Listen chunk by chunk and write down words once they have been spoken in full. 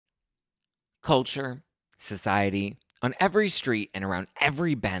Culture, society, on every street and around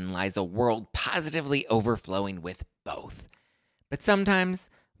every bend lies a world positively overflowing with both. But sometimes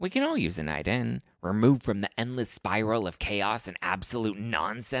we can all use a night in, removed from the endless spiral of chaos and absolute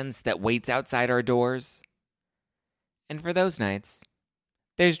nonsense that waits outside our doors. And for those nights,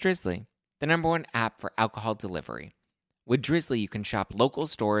 there's Drizzly, the #1 app for alcohol delivery. With Drizzly, you can shop local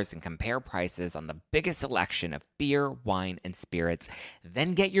stores and compare prices on the biggest selection of beer, wine, and spirits,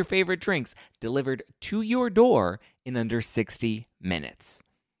 then get your favorite drinks delivered to your door in under 60 minutes.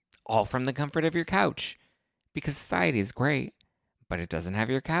 All from the comfort of your couch. Because society is great, but it doesn't have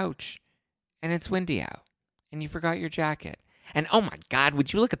your couch. And it's windy out. And you forgot your jacket. And oh my God,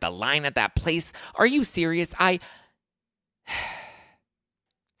 would you look at the line at that place? Are you serious?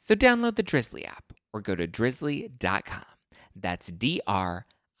 So download the Drizzly app or go to drizzly.com. That's DRIZLY.com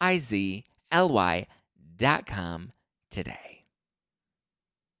today.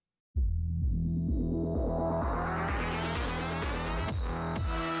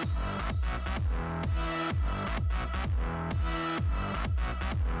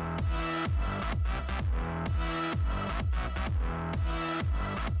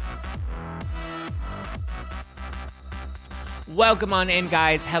 Welcome on in,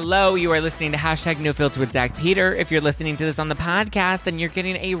 guys. Hello, you are listening to #NoFilter with Zach Peter. If you're listening to this on the podcast, then you're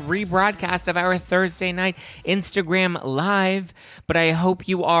getting a rebroadcast of our Thursday night Instagram Live. But I hope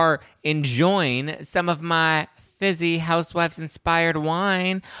you are enjoying some of my fizzy Housewives-inspired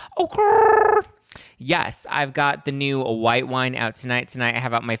wine. Oh, yes, I've got the new white wine out tonight. Tonight I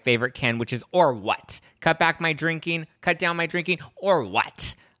have out my favorite can, which is Or What. Cut back my drinking, cut down my drinking, or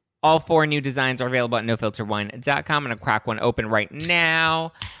what? All 4 new designs are available at nofilterwine.com. I'm going to crack one open right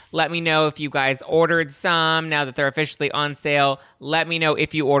now. Let me know if you guys ordered some now that they're officially on sale. Let me know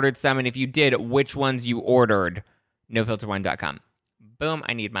if you ordered some, and if you did, which ones you ordered. nofilterwine.com. Boom.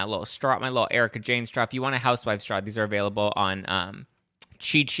 I need my little straw, my little Erica Jane straw. If you want a housewife straw, these are available on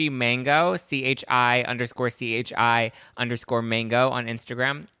Chi Mango, CHI_CHI_mango on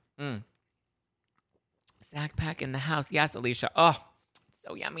Instagram. Zach Pack in the house. Yes, Alicia. Oh,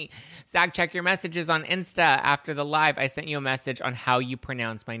 so yummy. Zach, check your messages on Insta after the live. I sent you a message on how you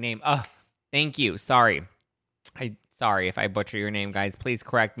pronounce my name. Oh, thank you. Sorry if I butcher your name, guys. Please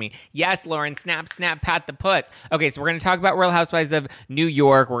correct me. Yes, Lauren, snap, pat the puss. Okay, so we're going to talk about Real Housewives of New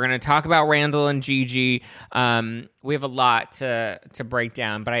York. We're going to talk about Randall and Gigi. We have a lot to break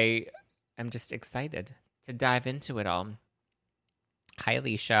down, but I am just excited to dive into it all. Hi,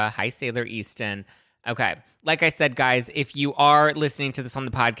 Alicia. Hi, Sailor Easton. Okay, like I said, guys, if you are listening to this on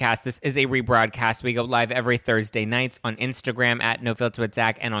the podcast, this is a rebroadcast. We go live every Thursday nights on Instagram at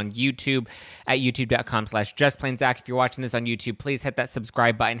NoFilterWithZach and on YouTube at youtube.com/JustPlainZach. If you're watching this on YouTube, please hit that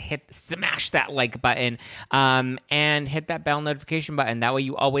subscribe button, smash that like button, and hit that bell notification button. That way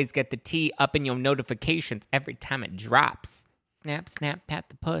you always get the tea up in your notifications every time it drops. Snap, pat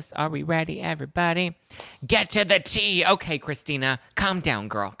the puss. Are we ready, everybody? Get to the tea. Okay, Christina, calm down,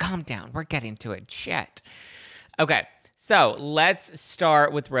 girl. Calm down. We're getting to it. Shit. Okay, so let's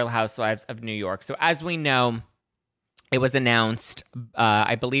start with Real Housewives of New York. So as we know, it was announced,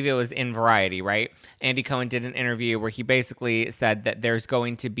 I believe it was in Variety, right? Andy Cohen did an interview where he basically said that there's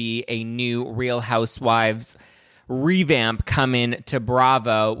going to be a new Real Housewives revamp coming to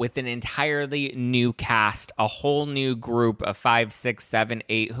Bravo with an entirely new cast, a whole new group of 5, 6, 7,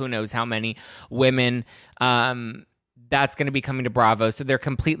 8, who knows how many women that's going to be coming to Bravo. So they're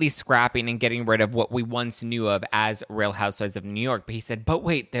completely scrapping and getting rid of what we once knew of as Real Housewives of New York. But he said, but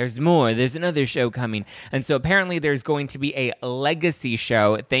wait, there's more. There's another show coming. And so apparently there's going to be a legacy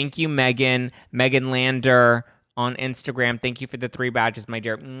show. Thank you, Megan Lander on Instagram. Thank you for the 3 badges, my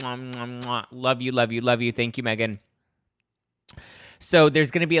dear. Mwah, mwah, mwah. Love you. Thank you, Megan. So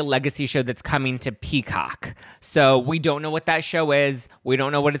there's going to be a legacy show that's coming to Peacock. So we don't know what that show is. We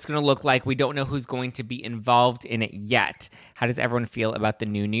don't know what it's going to look like. We don't know who's going to be involved in it yet. How does everyone feel about the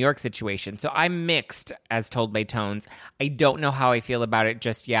new New York situation? So I'm mixed, as told by Tones. I don't know how I feel about it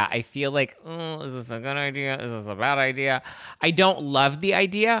just yet. I feel like, is this a good idea? Is this a bad idea? I don't love the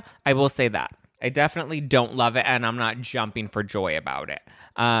idea. I will say that. I definitely don't love it, and I'm not jumping for joy about it.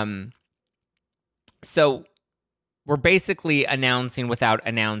 So we're basically announcing without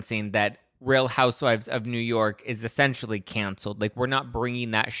announcing that Real Housewives of New York is essentially canceled. Like, we're not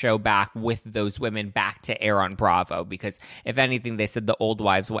bringing that show back with those women back to air on Bravo, because if anything, they said the old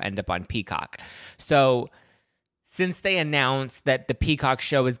wives will end up on Peacock. So since they announced that the Peacock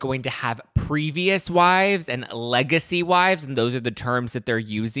show is going to have previous wives and legacy wives, and those are the terms that they're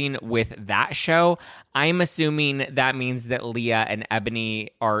using with that show, I'm assuming that means that Leah and Ebony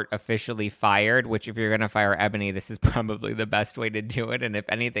are officially fired, which if you're going to fire Ebony, this is probably the best way to do it. And if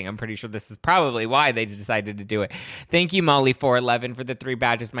anything, I'm pretty sure this is probably why they decided to do it. Thank you, Molly411, for the 3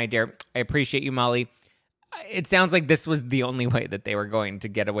 badges, my dear. I appreciate you, Molly. It sounds like this was the only way that they were going to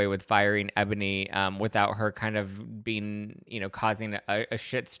get away with firing Ebony without her kind of being, causing a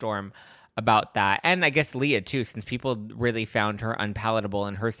shitstorm about that. And I guess Leah too, since people really found her unpalatable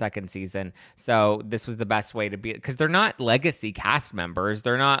in her second season. So this was the best way to be, because they're not legacy cast members.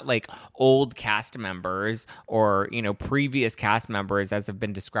 They're not like old cast members or, previous cast members as have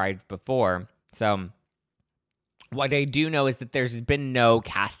been described before. So what I do know is that there's been no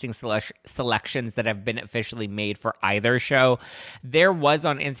casting selections that have been officially made for either show. There was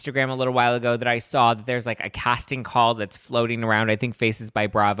on Instagram a little while ago that I saw that there's like a casting call that's floating around. I think Faces by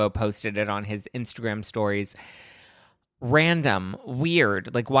Bravo posted it on his Instagram stories. Random,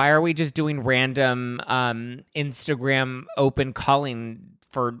 weird. Like, why are we just doing random Instagram open calling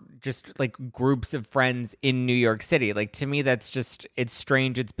for just like groups of friends in New York City? Like, to me, that's just, it's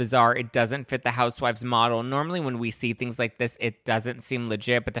strange. It's bizarre. It doesn't fit the Housewives model. Normally when we see things like this, it doesn't seem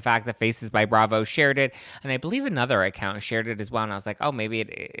legit, but the fact that Faces by Bravo shared it, and I believe another account shared it as well, and I was like, oh, maybe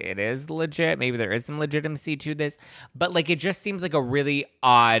it is legit. Maybe there is some legitimacy to this, but like, it just seems like a really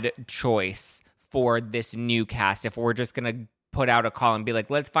odd choice for this new cast. If we're just going to put out a call and be like,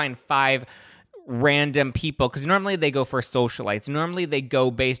 let's find 5 random people, because normally they go for socialites. Normally they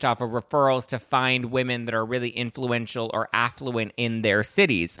go based off of referrals to find women that are really influential or affluent in their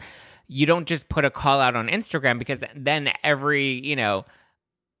cities. You don't just put a call out on Instagram, because then every,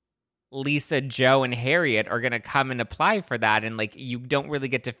 Lisa, Joe, and Harriet are going to come and apply for that. And like, you don't really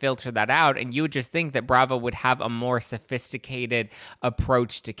get to filter that out. And you would just think that Bravo would have a more sophisticated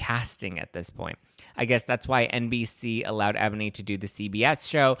approach to casting at this point. I guess that's why NBC allowed Ebony to do the CBS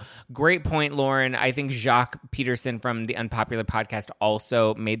show. Great point, Lauren. I think Jacques Peterson from the Unpopular Podcast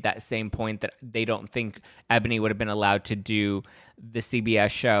also made that same point, that they don't think Ebony would have been allowed to do the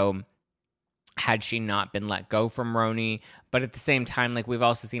CBS show had she not been let go from RHONY. But at the same time, like, we've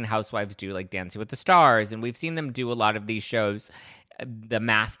also seen Housewives do like Dancing with the Stars, and we've seen them do a lot of these shows. The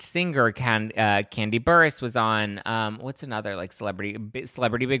Masked Singer, Candy Burris was on, what's another like Celebrity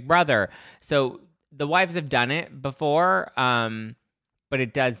Big Brother. So the wives have done it before, but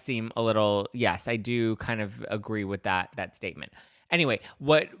it does seem a little, yes, I do kind of agree with that statement. Anyway,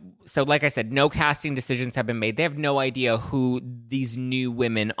 so like I said, no casting decisions have been made. They have no idea who these new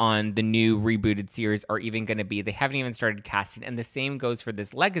women on the new rebooted series are even going to be. They haven't even started casting. And the same goes for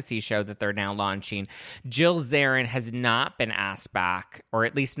this legacy show that they're now launching. Jill Zarin has not been asked back, or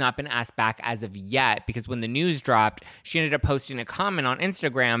at least not been asked back as of yet, because when the news dropped, she ended up posting a comment on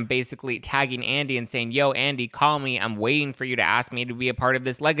Instagram, basically tagging Andy and saying, yo, Andy, call me. I'm waiting for you to ask me to be a part of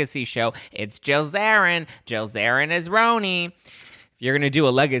this legacy show. It's Jill Zarin. Jill Zarin is RHONY. You're going to do a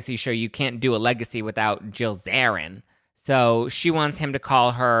legacy show, you can't do a legacy without Jill Zarin. So she wants him to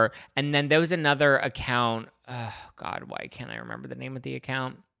call her. And then there was another account. Oh, God, why can't I remember the name of the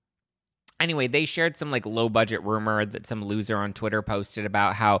account? Anyway, they shared some like low budget rumor that some loser on Twitter posted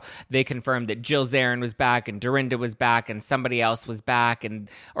about how they confirmed that Jill Zarin was back and Dorinda was back and somebody else was back,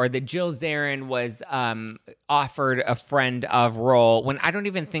 or that Jill Zarin was offered a friend of role, when I don't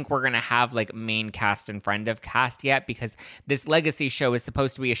even think we're going to have like main cast and friend of cast yet, because this legacy show is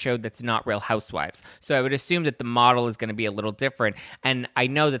supposed to be a show that's not Real Housewives. So I would assume that the model is going to be a little different. And I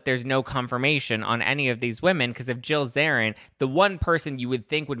know that there's no confirmation on any of these women, because if Jill Zarin, the one person you would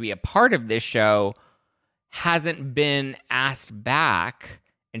think would be a part of this show, hasn't been asked back,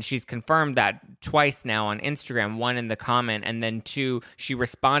 and she's confirmed that twice now on Instagram, one in the comment, and then 2, she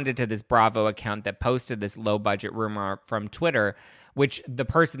responded to this Bravo account that posted this low budget rumor from Twitter, which the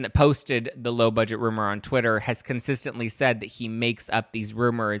person that posted the low budget rumor on Twitter has consistently said that he makes up these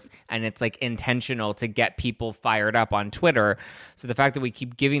rumors and it's like intentional to get people fired up on Twitter. So the fact that we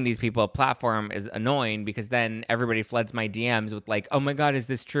keep giving these people a platform is annoying, because then everybody floods my DMs with like, oh my God, is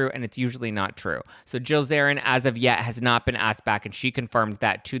this true? And it's usually not true. So Jill Zarin, as of yet, has not been asked back, and she confirmed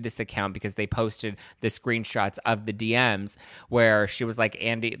that to this account because they posted the screenshots of the DMs where she was like,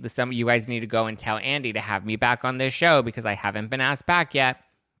 Andy, you guys need to go and tell Andy to have me back on this show because I haven't been asked back yet.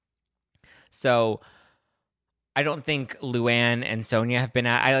 So I don't think Luann and Sonia have been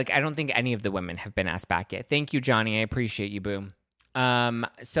I don't think any of the women have been asked back yet. Thank you, Johnny. I appreciate you, boo.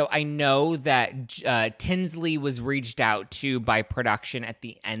 So I know that Tinsley was reached out to by production at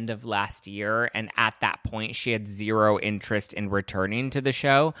the end of last year, and at that point she had zero interest in returning to the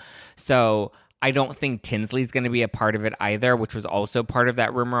show. So I don't think Tinsley's going to be a part of it either, which was also part of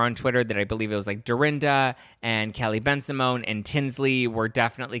that rumor on Twitter that I believe it was like Dorinda and Kelly Ben-Simone and Tinsley were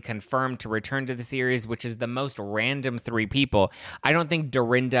definitely confirmed to return to the series, which is the most random three people. I don't think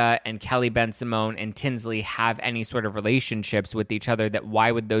Dorinda and Kelly Ben-Simone and Tinsley have any sort of relationships with each other. That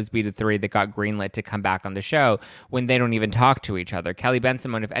why would those be the three that got greenlit to come back on the show when they don't even talk to each other? Kelly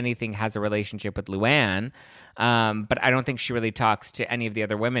Ben-Simone, if anything, has a relationship with Luann, but I don't think she really talks to any of the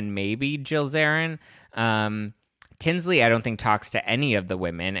other women. Maybe Jill Zarin. Tinsley, I don't think talks to any of the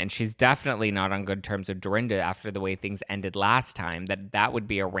women, and she's definitely not on good terms with Dorinda after the way things ended last time. That would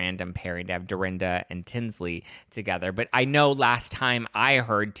be a random pairing to have Dorinda and Tinsley together. But I know last time I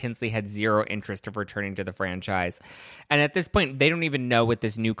heard Tinsley had zero interest of returning to the franchise. And at this point, they don't even know what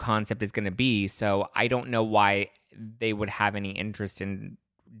this new concept is going to be, so I don't know why they would have any interest in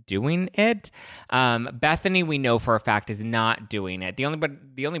doing it. Bethany, we know for a fact, is not doing it. The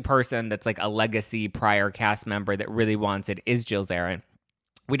only person that's like a legacy prior cast member that really wants it is Jill Zarin.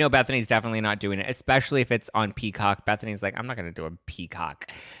 We know Bethany's definitely not doing it, especially if it's on Peacock. Bethany's like, I'm not going to do a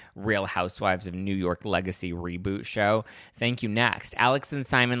Peacock Real Housewives of New York legacy reboot show. Thank you. Next, Alex and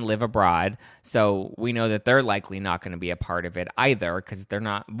Simon live abroad, so we know that they're likely not going to be a part of it either, because they're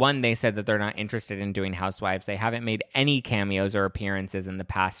not. One, they said that they're not interested in doing Housewives. They haven't made any cameos or appearances in the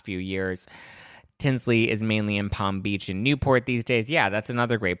past few years. Tinsley is mainly in Palm Beach and Newport these days. Yeah, that's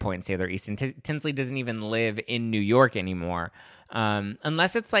another great point, Sailor Easton. Tinsley doesn't even live in New York anymore.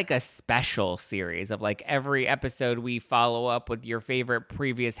 Unless it's like a special series of like every episode we follow up with your favorite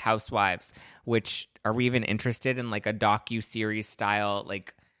previous housewives, which are we even interested in like a docu-series style,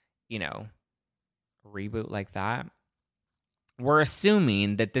 like, you know, reboot like that? We're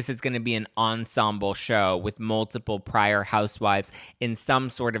assuming that this is going to be an ensemble show with multiple prior housewives in some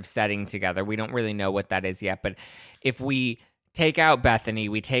sort of setting together. We don't really know what that is yet, but if we take out Bethany,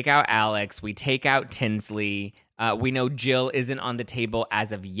 we take out Alex, we take out Tinsley, we know Jill isn't on the table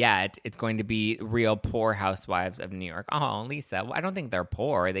as of yet. It's going to be real poor housewives of New York. Oh, Lisa, I don't think they're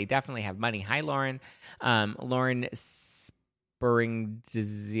poor. They definitely have money. Hi, Lauren. Lauren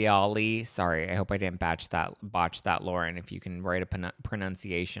Springziali. Sorry, I hope I didn't botch that, Lauren. If you can write a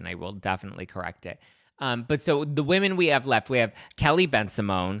pronunciation, I will definitely correct it. But so the women we have left, we have Kelly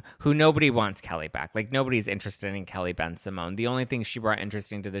Ben-Simone, who nobody wants Kelly back. Like, nobody's interested in Kelly Ben-Simone. The only thing she brought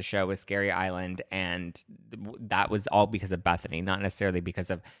interesting to the show was Scary Island, and that was all because of Bethany, not necessarily because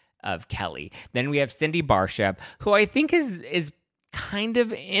of Kelly. Then we have Cindy Barshop, who I think is kind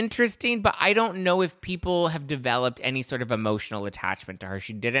of interesting, but I don't know if people have developed any sort of emotional attachment to her.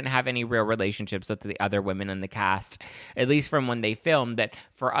 She didn't have any real relationships with the other women in the cast, at least from when they filmed. That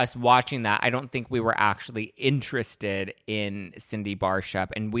for us watching that, I don't think we were actually interested in Cindy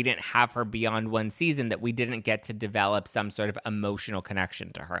Barshop, and we didn't have her beyond one season, that we didn't get to develop some sort of emotional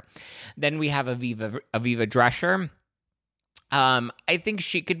connection to her. Then we have Aviva Drescher. I think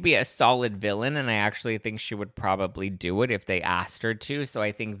she could be a solid villain, and I actually think she would probably do it if they asked her to. So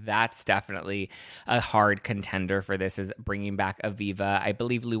I think that's definitely a hard contender for this, is bringing back Aviva. I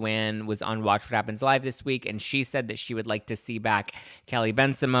believe Luann was on Watch What Happens Live this week, and she said that she would like to see back Kelly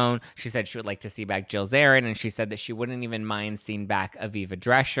Ben-Simone. She said she would like to see back Jill Zarin, and she said that she wouldn't even mind seeing back Aviva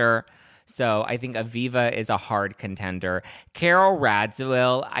Drescher. So I think Aviva is a hard contender. Carol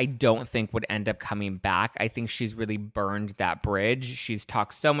Radziwill, I don't think would end up coming back. I think she's really burned that bridge. She's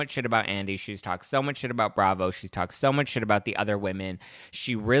talked so much shit about Andy. She's talked so much shit about Bravo. She's talked so much shit about the other women.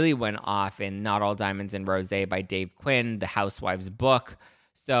 She really went off in Not All Diamonds and Rosé by Dave Quinn, the Housewives book.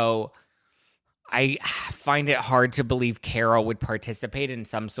 So I find it hard to believe Carol would participate in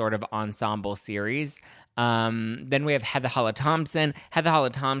some sort of ensemble series. Then we have Heather Holland Thompson. Heather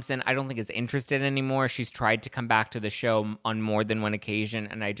Holland Thompson, I don't think is interested anymore. She's tried to come back to the show on more than one occasion,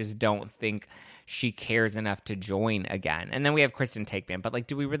 and I just don't think she cares enough to join again. And then we have Kristen Takeman. But, like,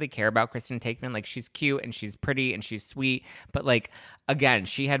 do we really care about Kristen Takeman? Like, she's cute and she's pretty and she's sweet. But, like, again,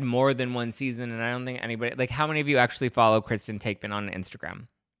 she had more than one season, and I don't think anybody... Like, how many of you actually follow Kristen Takeman on Instagram?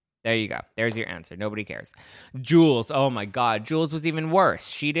 There you go. There's your answer. Nobody cares. Jules. Oh my God. Jules was even worse.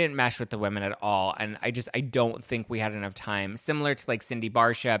 She didn't mesh with the women at all. And I don't think we had enough time. Similar to like Cindy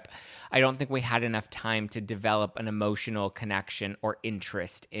Barshop, I don't think we had enough time to develop an emotional connection or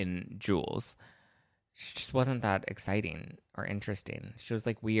interest in Jules. She just wasn't that exciting or interesting. She was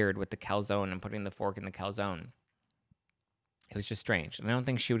like weird with the calzone and putting the fork in the calzone. It was just strange. And I don't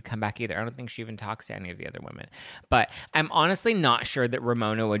think she would come back either. I don't think she even talks to any of the other women. But I'm honestly not sure that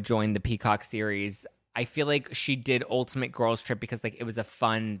Ramona would join the Peacock series. I feel like she did Ultimate Girls Trip because like it was a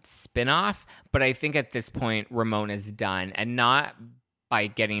fun spinoff. But I think at this point, Ramona's done. And not by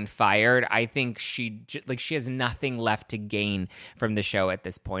getting fired. I think she has nothing left to gain from the show at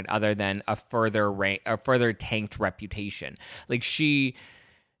this point other than a further tanked reputation. Like, she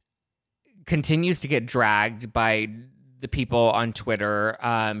continues to get dragged by the people on Twitter.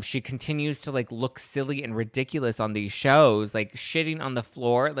 She continues to like look silly and ridiculous on these shows, like shitting on the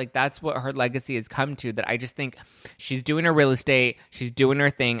floor. Like, that's what her legacy has come to, that I just think she's doing her real estate. She's doing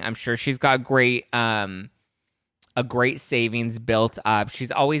her thing. I'm sure she's got a great savings built up.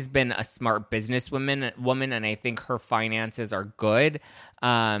 She's always been a smart woman, and I think her finances are good.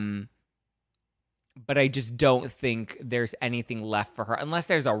 But I just don't think there's anything left for her unless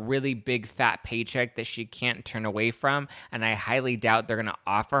there's a really big fat paycheck that she can't turn away from. And I highly doubt they're going to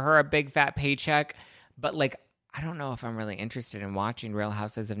offer her a big fat paycheck. But like, I don't know if I'm really interested in watching Real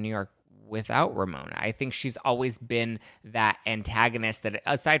Houses of New York without Ramona. I think she's always been that antagonist that,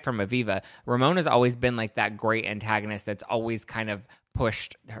 aside from Aviva, Ramona's always been like that great antagonist that's always kind of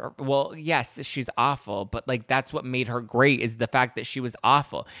pushed her. Well, yes, she's awful, but like, that's what made her great, is the fact that she was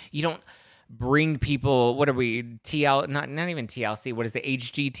awful. You don't bring people, what are we, not even TLC, what is it,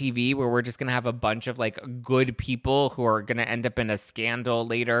 HGTV, where we're just going to have a bunch of like good people who are going to end up in a scandal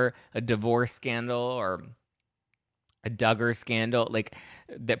later, a divorce scandal or a Duggar scandal, like,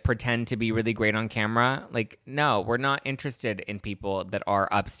 that pretend to be really great on camera. Like, no, we're not interested in people that are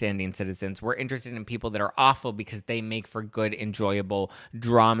upstanding citizens. We're interested in people that are awful because they make for good, enjoyable,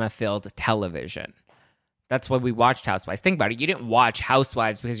 drama-filled television. That's why we watched Housewives. Think about it. You didn't watch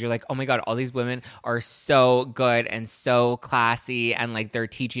Housewives because you're like, oh my God, all these women are so good and so classy and like they're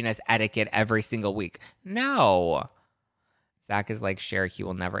teaching us etiquette every single week. No. Zach is like, Cher, he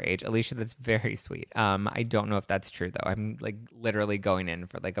will never age. Alicia, that's very sweet. I don't know if that's true though. I'm like literally going in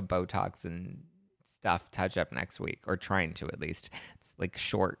for like a Botox and stuff touch up next week, or trying to at least. It's like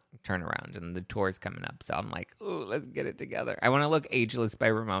short turnaround and the tour's coming up. So I'm like, ooh, let's get it together. I want to look ageless by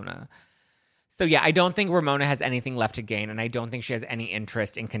Ramona. So yeah, I don't think Ramona has anything left to gain, and I don't think she has any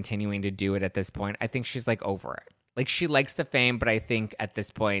interest in continuing to do it at this point. I think she's like over it. Like, she likes the fame, but I think at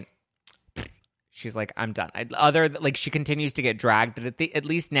this point, she's like, I'm done. She continues to get dragged, but at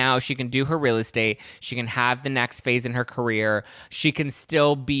least now she can do her real estate. She can have the next phase in her career. She can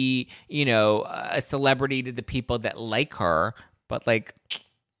still be, a celebrity to the people that like her. But like,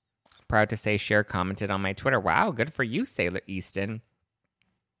 proud to say, Cher commented on my Twitter, wow, good for you, Sailor Easton.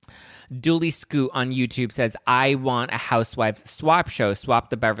 Dooley Scoot on YouTube says, I want a Housewives swap show. Swap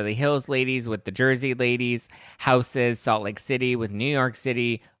the Beverly Hills ladies with the Jersey ladies. Houses, Salt Lake City with New York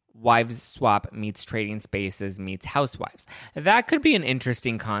City. Wives swap meets Trading Spaces meets Housewives. That could be an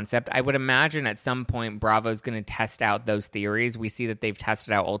interesting concept. I would imagine at some point Bravo's going to test out those theories. We see that they've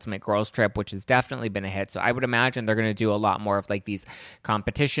tested out Ultimate Girls Trip, which has definitely been a hit. So I would imagine they're going to do a lot more of like these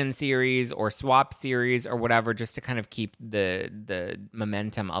competition series or swap series or whatever, just to kind of keep the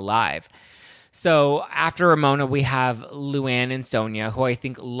momentum alive. So after Ramona, we have Luann and Sonia, who I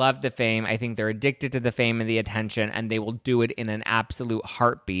think love the fame. I think they're addicted to the fame and the attention, and they will do it in an absolute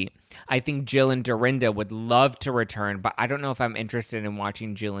heartbeat. I think Jill and Dorinda would love to return, but I don't know if I'm interested in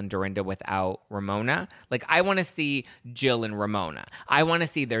watching Jill and Dorinda without Ramona. Like, I want to see Jill and Ramona. I want to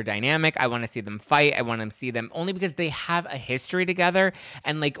see their dynamic. I want to see them fight. I want to see them only because they have a history together.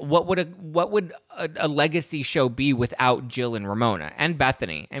 And like, what would a legacy show be without Jill and Ramona and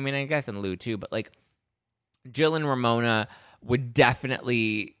Bethany? I mean, I guess and Lou too, but like, Jill and Ramona would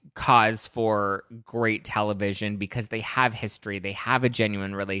definitely cause for great television because they have history, they have a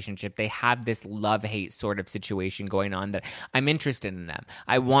genuine relationship, they have this love-hate sort of situation going on that I'm interested in them.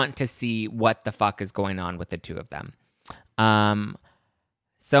 I want to see what the fuck is going on with the two of them.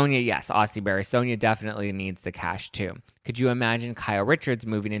 Sonia, yes, Aussie Berry. Sonia definitely needs the cash too. Could you imagine Kyle Richards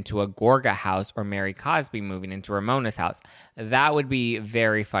moving into a Gorga house or Mary Cosby moving into Ramona's house? That would be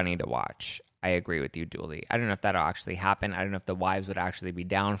very funny to watch. I agree with you, Dooley. I don't know if that'll actually happen. I don't know if the wives would actually be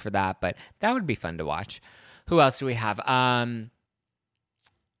down for that, but that would be fun to watch. Who else do we have? I'm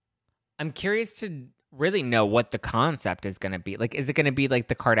curious to really know what the concept is going to be. Like, is it going to be like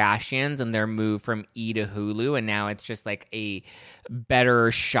the Kardashians and their move from E to Hulu, and now it's just like a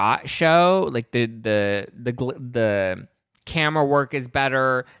better shot show? Like the camera work is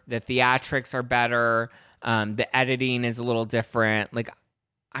better, the theatrics are better, the editing is a little different. Like,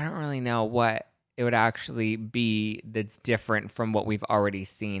 I don't really know what it would actually be that's different from what we've already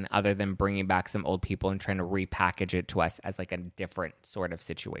seen, other than bringing back some old people and trying to repackage it to us as like a different sort of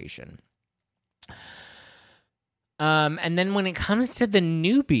situation. And then when it comes to the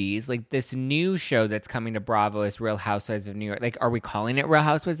newbies, like this new show that's coming to Bravo is Real Housewives of New York. Like, are we calling it Real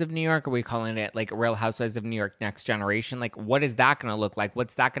Housewives of New York? Are we calling it like Real Housewives of New York Next Generation? Like, what is that going to look like?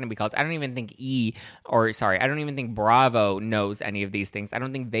 What's that going to be called? I don't even think I don't even think Bravo knows any of these things. I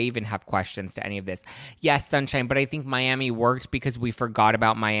don't think they even have questions to any of this. Yes, Sunshine, but I think Miami worked because we forgot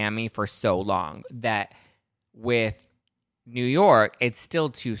about Miami for so long that with New York, it's still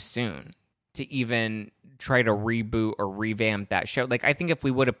too soon to even try to reboot or revamp that show. Like, I think if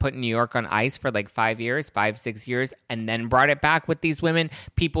we would have put New York on ice for like 6 years, and then brought it back with these women,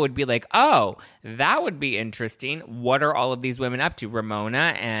 people would be like, oh, that would be interesting. What are all of these women up to?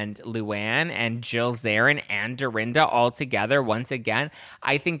 Ramona and Luann and Jill Zarin and Dorinda all together once again.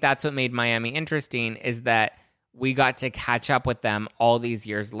 I think that's what made Miami interesting, is that we got to catch up with them all these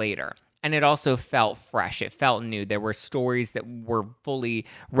years later. And it also felt fresh. It felt new. There were stories that were fully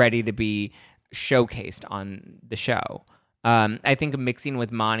ready to be showcased on the show. I think Mixing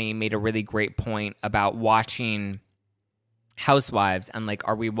with Monty made a really great point about watching Housewives and like,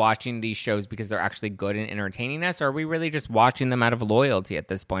 are we watching these shows because they're actually good and entertaining us, or are we really just watching them out of loyalty at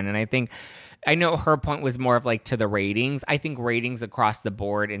this point? And I know her point was more of like to the ratings. I think ratings across the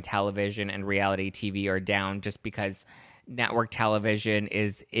board in television and reality TV are down just because network television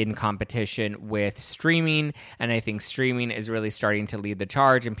is in competition with streaming, and I think streaming is really starting to lead the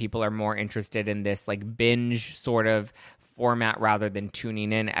charge, and people are more interested in this like binge sort of format rather than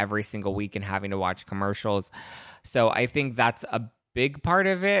tuning in every single week and having to watch commercials. So I think that's a big part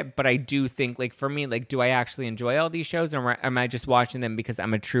of it, but I do think, like, for me, like, do I actually enjoy all these shows, or am I just watching them because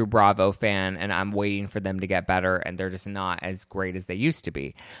I'm a true Bravo fan and I'm waiting for them to get better and they're just not as great as they used to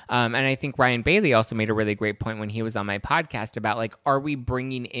be? And I think Ryan Bailey also made a really great point when he was on my podcast about, like, are we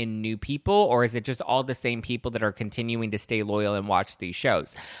bringing in new people, or is it just all the same people that are continuing to stay loyal and watch these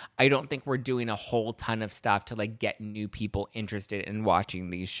shows? I don't think we're doing a whole ton of stuff to, like, get new people interested in watching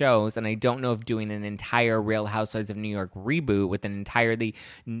these shows, and I don't know if doing an entire Real Housewives of New York reboot with an entirely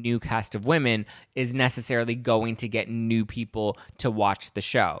new cast of women is necessarily going to get new people to watch the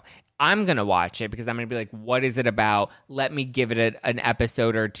show. I'm going to watch it because I'm going to be like, what is it about? Let me give it an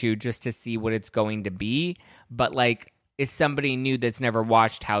episode or two just to see what it's going to be. But like, is somebody new that's never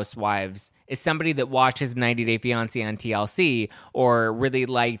watched Housewives, is somebody that watches 90 Day Fiancé on TLC or really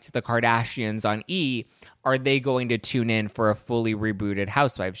liked the Kardashians on E, are they going to tune in for a fully rebooted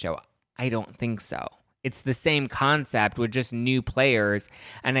Housewives show? I don't think so. It's the same concept with just new players,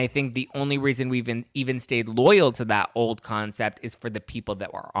 and I think the only reason we've even stayed loyal to that old concept is for the people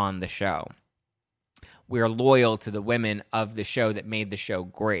that were on the show. We're loyal to the women of the show that made the show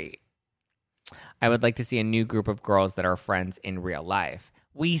great. I would like to see a new group of girls that are friends in real life.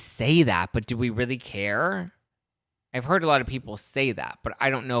 We say that, but do we really care? I've heard a lot of people say that, but I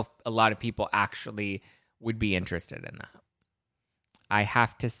don't know if a lot of people actually would be interested in that. I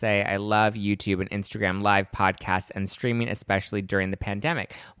have to say I love YouTube and Instagram live podcasts and streaming, especially during the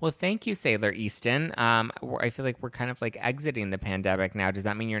pandemic. Well, thank you, Sailor Easton. I feel like we're kind of like exiting the pandemic now. Does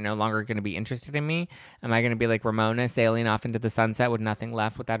that mean you're no longer going to be interested in me? Am I going to be like Ramona, sailing off into the sunset with nothing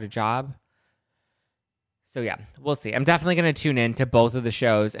left without a job? So yeah, we'll see. I'm definitely going to tune in to both of the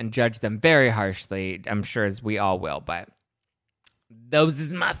shows and judge them very harshly, I'm sure, as we all will. But those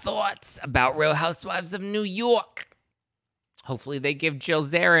is my thoughts about Real Housewives of New York. Hopefully they give Jill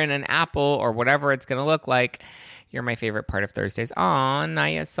Zarin an apple or whatever it's going to look like. You're my favorite part of Thursdays. Aw,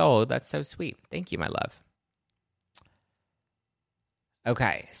 Naya Soul. That's so sweet. Thank you, my love.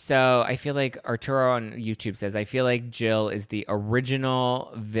 Okay, so I feel like Arturo on YouTube says, I feel like Jill is the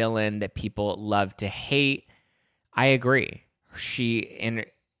original villain that people love to hate. I agree.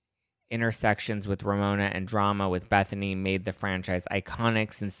 Intersections with Ramona and drama with Bethany made the franchise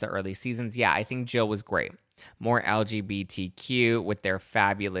iconic since the early seasons. Yeah, I think Jill was great. More LGBTQ with their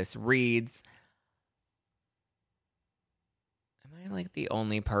fabulous reads. Am I like the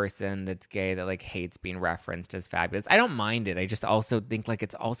only person that's gay that like hates being referenced as fabulous? I don't mind it. I just also think like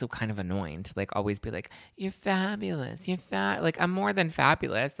it's also kind of annoying to like always be like, you're fabulous. Like, I'm more than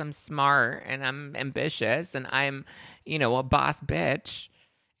fabulous. I'm smart and I'm ambitious and I'm, a boss bitch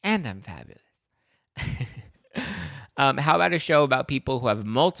and I'm fabulous. How about a show about people who have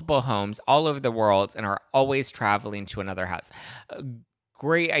multiple homes all over the world and are always traveling to another house?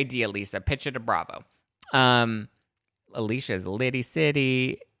 Great idea, Lisa. Pitch it to Bravo. Alicia's Liddy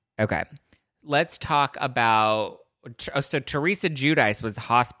City. Okay. Let's talk about... So Teresa Giudice was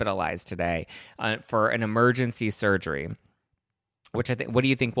hospitalized today for an emergency surgery, which I think... What do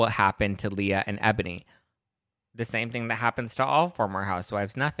you think will happen to Leah and Ebony? The same thing that happens to all former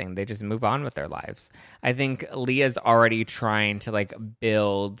housewives, nothing. They just move on with their lives. I think Leah's already trying to like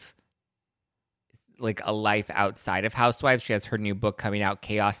build like a life outside of Housewives. She has her new book coming out,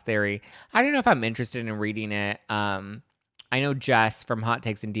 Chaos Theory. I don't know if I'm interested in reading it. I know Jess from Hot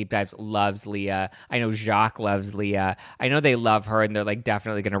Takes and Deep Dives loves Leah. I know Jacques loves Leah. I know they love her and they're like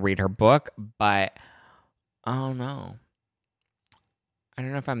definitely going to read her book, but I don't know. I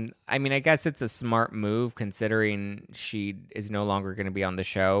don't know if I guess it's a smart move considering she is no longer going to be on the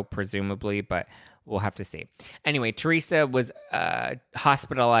show, presumably, but we'll have to see. Anyway, Teresa was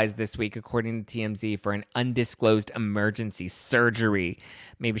hospitalized this week, according to TMZ, for an undisclosed emergency surgery.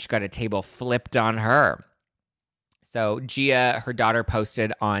 Maybe she got a table flipped on her. So Gia, her daughter,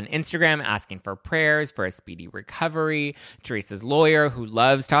 posted on Instagram asking for prayers for a speedy recovery. Teresa's lawyer, who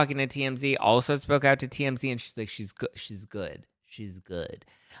loves talking to TMZ, also spoke out to TMZ, and she's like, she's good. She's good.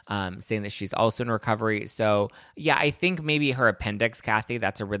 Saying that she's also in recovery. So, yeah, I think maybe her appendix, Kathy,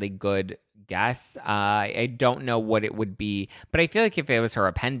 that's a really good guess. I don't know what it would be, but I feel like if it was her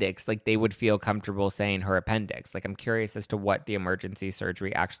appendix, like they would feel comfortable saying her appendix. Like I'm curious as to what the emergency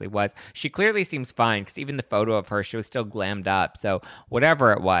surgery actually was. She clearly seems fine because even the photo of her, she was still glammed up. So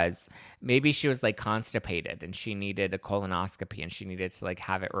whatever it was, maybe she was like constipated and she needed a colonoscopy and she needed to like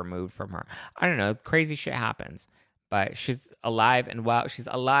have it removed from her. I don't know. Crazy shit happens. But she's alive and well. She's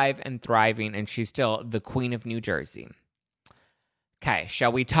alive and thriving, and she's still the queen of New Jersey. Okay,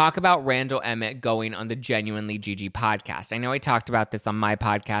 shall we talk about Randall Emmett going on the Genuinely Gigi podcast? I know I talked about this on my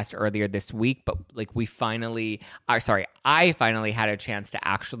podcast earlier this week, but like I finally had a chance to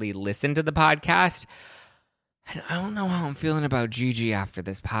actually listen to the podcast. And I don't know how I'm feeling about Gigi after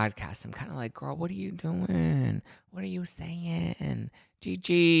this podcast. I'm kind of like, girl, what are you doing? What are you saying?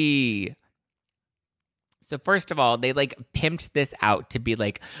 Gigi. So first of all, they like pimped this out to be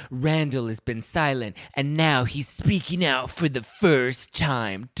like, Randall has been silent and now he's speaking out for the first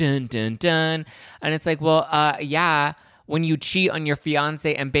time. Dun, dun, dun. And it's like, well, yeah, when you cheat on your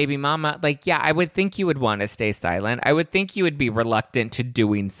fiance and baby mama, like, yeah, I would think you would want to stay silent. I would think you would be reluctant to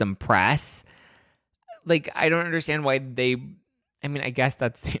doing some press. Like, I don't understand why I guess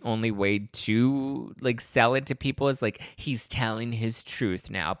that's the only way to like sell it to people is like he's telling his truth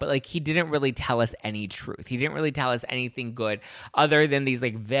now. But like he didn't really tell us any truth. He didn't really tell us anything good other than these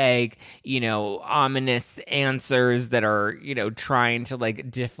like vague, ominous answers that are, trying to like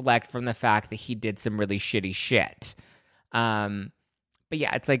deflect from the fact that he did some really shitty shit. But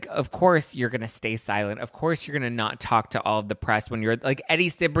yeah, it's like, of course you're going to stay silent. Of course you're going to not talk to all of the press when you're like Eddie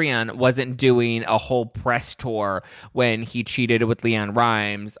Cibrian wasn't doing a whole press tour when he cheated with Leanne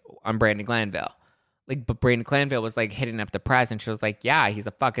Rimes on Brandi Glanville. Like, but Brandi Glanville was like hitting up the press and she was like, yeah, he's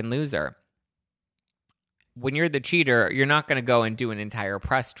a fucking loser. When you're the cheater, you're not going to go and do an entire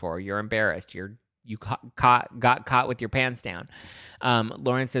press tour. You're embarrassed. You got caught with your pants down.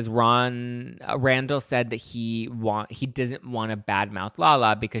 Lauren says Randall said that he doesn't want to badmouth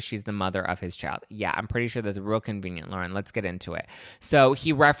Lala because she's the mother of his child. Yeah, I'm pretty sure that's real convenient, Lauren. Let's get into it. So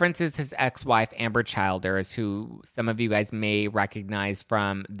he references his ex-wife Amber Childers, who some of you guys may recognize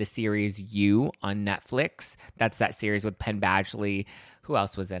from the series You on Netflix. That's that series with Penn Badgley. Who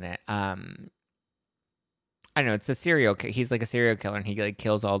else was in it? I don't know. It's a serial. He's like a serial killer, and he like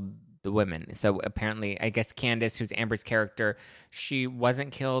kills all the women. So apparently, I guess Candace, who's Amber's character, she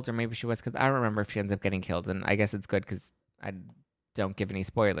wasn't killed, or maybe she was. Because I don't remember if she ends up getting killed, and I guess it's good because I don't give any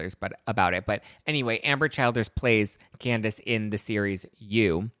spoilers, about it. But anyway, Amber Childers plays Candace in the series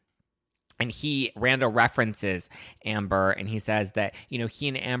You. And Randall references Amber, and he says that, he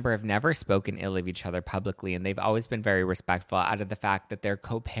and Amber have never spoken ill of each other publicly, and they've always been very respectful out of the fact that they're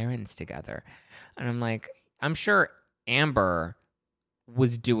co-parents together. And I'm like, I'm sure Amber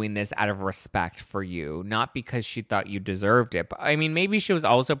was doing this out of respect for you, not because she thought you deserved it. But I mean, maybe she was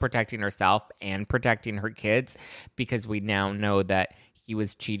also protecting herself and protecting her kids, because we now know that he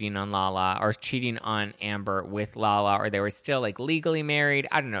was cheating on Lala, or cheating on Amber with Lala, or they were still like legally married.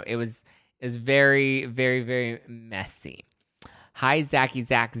 I don't know. It was very, very, very messy. Hi, Zach.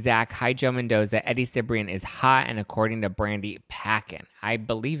 Hi, Joe Mendoza. Eddie Cibrian is hot, and according to Brandi, packing. I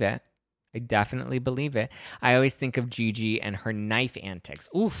believe it. I definitely believe it. I always think of Gigi and her knife antics.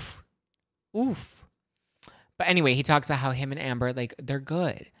 Oof. But anyway, he talks about how him and Amber, like, they're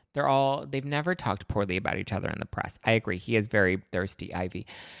good. They've never talked poorly about each other in the press. I agree. He is very thirsty, Ivy.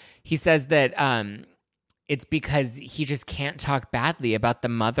 He says that it's because he just can't talk badly about the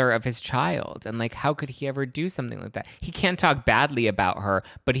mother of his child. And like, how could he ever do something like that? He can't talk badly about her,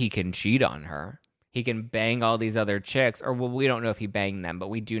 but he can cheat on her. He can bang all these other chicks, or well, we don't know if he banged them, but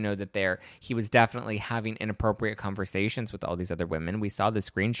we do know that he was definitely having inappropriate conversations with all these other women. We saw the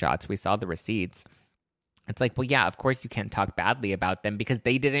screenshots. We saw the receipts. It's like, well, yeah, of course you can't talk badly about them because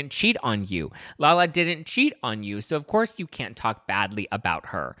they didn't cheat on you. Lala didn't cheat on you, so of course you can't talk badly about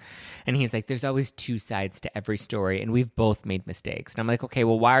her. And he's like, there's always two sides to every story, and we've both made mistakes. And I'm like, okay,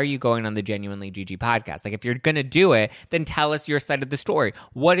 well, why are you going on the Genuinely Gigi podcast? Like, if you're going to do it, then tell us your side of the story.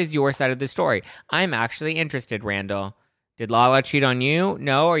 What is your side of the story? I'm actually interested, Randall. Did Lala cheat on you?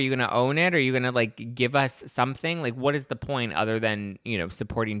 No? Are you going to own it? Are you going to, like, give us something? Like, what is the point other than,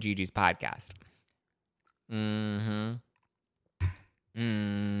 supporting Gigi's podcast? Don't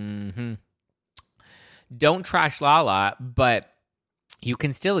trash Lala, but you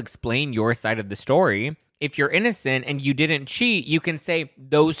can still explain your side of the story. If you're innocent and you didn't cheat, you can say,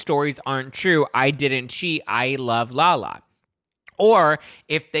 those stories aren't true. I didn't cheat. I love Lala. Or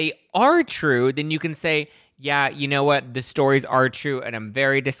if they are true, then you can say, yeah, you know what? The stories are true, and I'm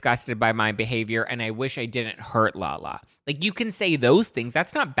very disgusted by my behavior, and I wish I didn't hurt Lala. Like, you can say those things.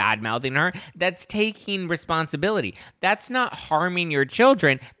 That's not bad-mouthing her. That's taking responsibility. That's not harming your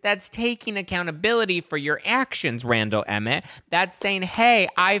children. That's taking accountability for your actions, Randall Emmett. That's saying, hey,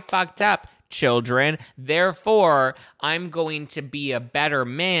 I fucked up, children. Therefore, I'm going to be a better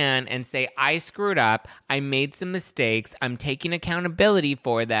man and say, I screwed up. I made some mistakes. I'm taking accountability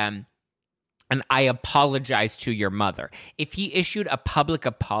for them. And I apologize to your mother. If he issued a public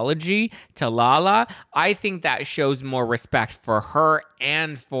apology to Lala, I think that shows more respect for her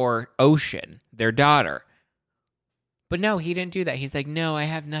and for Ocean, their daughter. But no, he didn't do that. He's like, no, I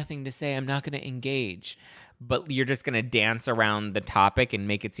have nothing to say. I'm not going to engage. But you're just going to dance around the topic and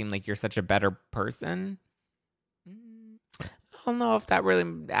make it seem like you're such a better person? I don't know if that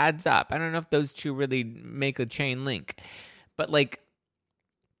really adds up. I don't know if those two really make a chain link. But like,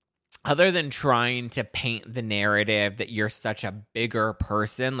 other than trying to paint the narrative that you're such a bigger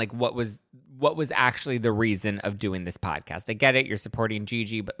person, like what was actually the reason of doing this podcast? I get it, you're supporting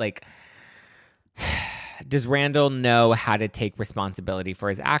Gigi, but like, does Randall know how to take responsibility for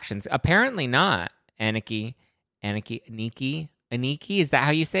his actions? Apparently not. Aniki, is that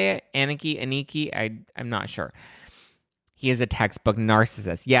how you say it? Aniki, I'm not sure. He is a textbook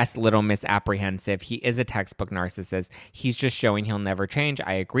narcissist. Yes, little misapprehensive. He is a textbook narcissist. He's just showing he'll never change.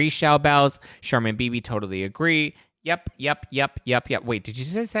 I agree, Shell Bells. Sherman Beebe, totally agree. Yep. Wait, did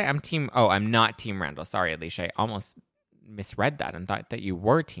you say I'm team? Oh, I'm not team Randall. Sorry, Alicia. I almost misread that and thought that you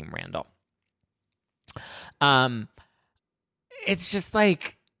were team Randall. It's just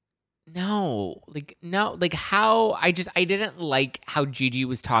like, no, how I didn't like how Gigi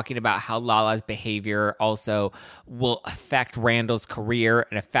was talking about how Lala's behavior also will affect Randall's career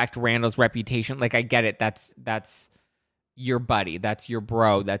and affect Randall's reputation. Like, I get it. That's your buddy. That's your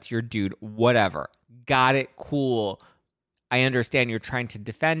bro. That's your dude. Whatever. Got it. Cool. I understand you're trying to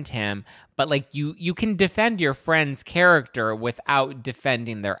defend him, but like you can defend your friend's character without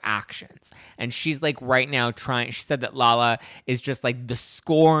defending their actions. And she's like right now she said that Lala is just like the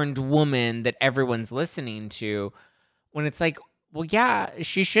scorned woman that everyone's listening to, when it's like, well, yeah,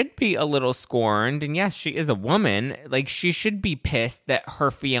 she should be a little scorned. And yes, she is a woman. Like, she should be pissed that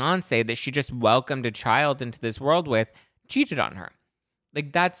her fiance that she just welcomed a child into this world with cheated on her.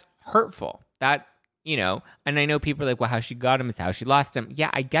 Like, that's hurtful. That, and I know people are like, well, how she got him is how she lost him.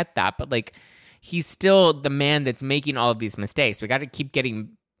 Yeah, I get that. But like, he's still the man that's making all of these mistakes. We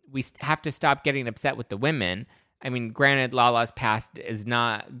have to stop getting upset with the women. I mean, granted, Lala's past is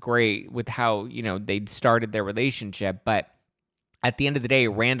not great with how, they started their relationship. But at the end of the day,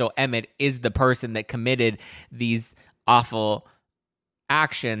 Randall Emmett is the person that committed these awful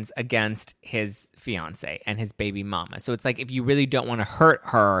actions against his fiance and his baby mama. So it's like, if you really don't want to hurt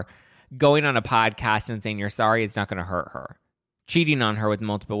her, going on a podcast and saying you're sorry is not going to hurt her. Cheating on her with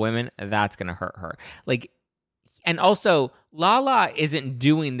multiple women, that's going to hurt her. Like, and also, Lala isn't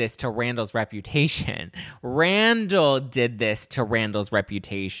doing this to Randall's reputation. Randall did this to Randall's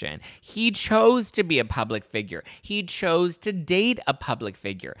reputation. He chose to be a public figure. He chose to date a public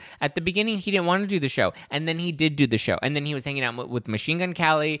figure. At the beginning, he didn't want to do the show, and then he did do the show. And then he was hanging out with Machine Gun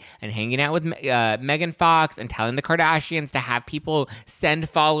Kelly and hanging out with Megan Fox and telling the Kardashians to have people send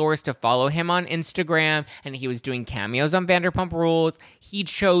followers to follow him on Instagram, and he was doing cameos on Vanderpump Rules. He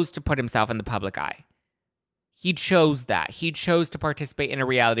chose to put himself in the public eye. He chose that. He chose to participate in a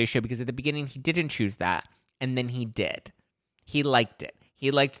reality show because at the beginning he didn't choose that, and then he did. He liked it. He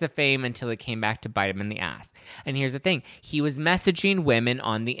liked the fame until it came back to bite him in the ass. And here's the thing. He was messaging women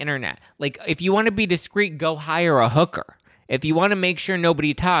on the internet. Like, if you want to be discreet, go hire a hooker. If you want to make sure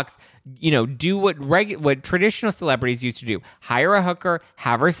nobody talks, do what traditional celebrities used to do. Hire a hooker,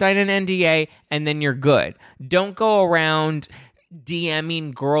 have her sign an NDA, and then you're good. Don't go around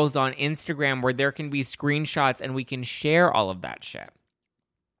DMing girls on Instagram where there can be screenshots and we can share all of that shit.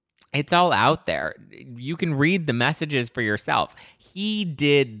 It's all out there. You can read the messages for yourself. He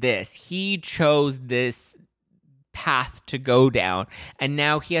did this. He chose this path to go down, and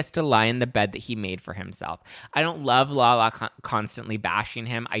now he has to lie in the bed that he made for himself. I don't love Lala constantly bashing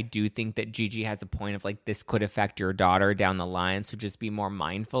him. I do think that Gigi has a point of like, this could affect your daughter down the line, so just be more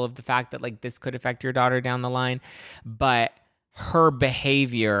mindful of the fact that like this could affect your daughter down the line. But her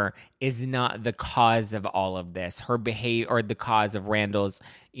behavior is not the cause of all of this. Her behavior, or the cause of Randall's,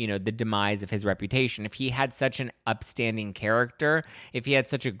 the demise of his reputation. If he had such an upstanding character, if he had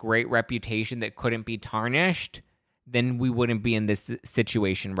such a great reputation that couldn't be tarnished, then we wouldn't be in this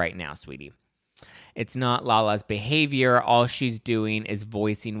situation right now, sweetie. It's not Lala's behavior. All she's doing is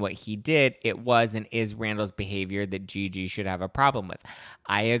voicing what he did. It was and is Randall's behavior that Gigi should have a problem with.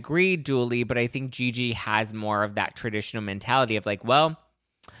 I agree, Julie, but I think Gigi has more of that traditional mentality of like, well,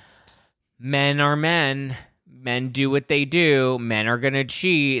 men are men. Men do what they do. Men are going to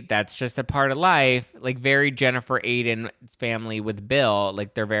cheat. That's just a part of life. Like very Jennifer Aydin's family with Bill.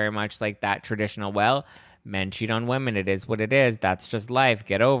 Like they're very much like that traditional, well, men cheat on women. It is what it is. That's just life.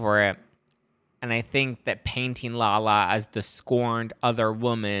 Get over it. And I think that painting Lala as the scorned other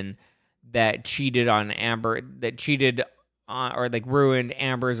woman that cheated on Amber, that cheated on, or like ruined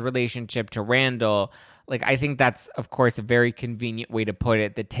Amber's relationship to Randall, like I think that's, of course, a very convenient way to put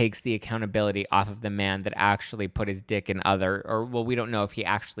it that takes the accountability off of the man that actually put his dick in other, or well, we don't know if he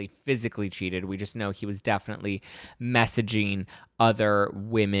actually physically cheated. We just know he was definitely messaging other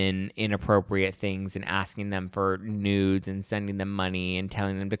women inappropriate things and asking them for nudes and sending them money and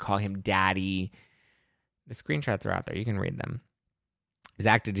telling them to call him daddy. The screenshots are out there. You can read them.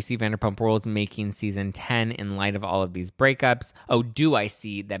 Zach, did you see Vanderpump Rules making season 10 in light of all of these breakups? Oh, do I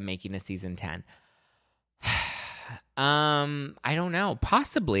see them making a season 10? I don't know.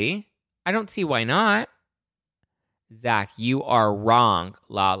 Possibly. I don't see why not. Zach, you are wrong,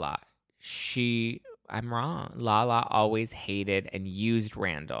 Lala. I'm wrong. Lala always hated and used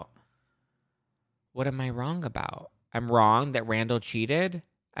Randall. What am I wrong about? I'm wrong that Randall cheated?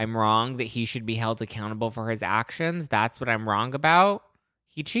 I'm wrong that he should be held accountable for his actions? That's what I'm wrong about?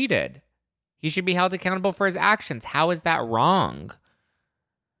 He cheated. He should be held accountable for his actions. How is that wrong?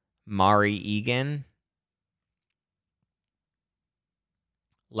 Mari Egan.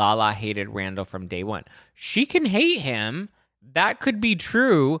 Lala hated Randall from day one. She can hate him. That could be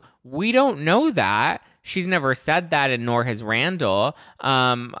true. We don't know that. She's never said that, and nor has Randall.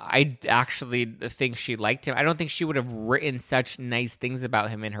 I actually think she liked him. I don't think she would have written such nice things about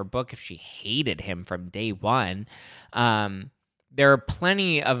him in her book if she hated him from day one. There are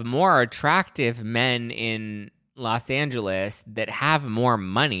plenty of more attractive men in Los Angeles that have more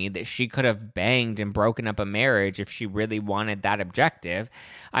money that she could have banged and broken up a marriage if she really wanted that objective.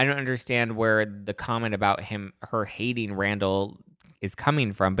 I don't understand where the comment about her hating Randall is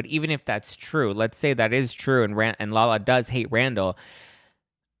coming from. But even if that's true, let's say that is true and Lala does hate Randall,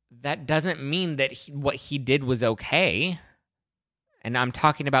 that doesn't mean that what he did was okay. And I'm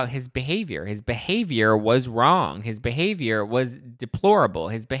talking about his behavior. His behavior was wrong. His behavior was deplorable.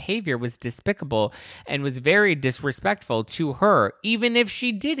 His behavior was despicable and was very disrespectful to her, even if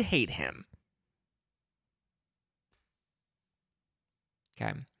she did hate him.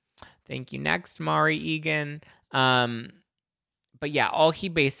 Okay. Thank you. Next, Mari Egan. But yeah, all he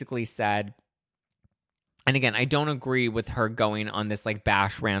basically said, and again, I don't agree with her going on this like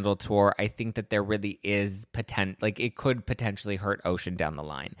bash Randall tour. I think that there really is it could potentially hurt Ocean down the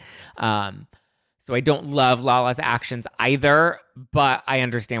line. So I don't love Lala's actions either, but I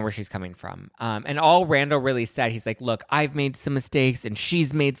understand where she's coming from. And all Randall really said, he's like, look, I've made some mistakes and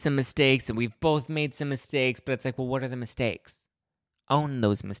she's made some mistakes and we've both made some mistakes. But it's like, well, what are the mistakes? Own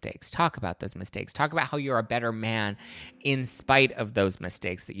those mistakes. Talk about those mistakes. Talk about how you're a better man in spite of those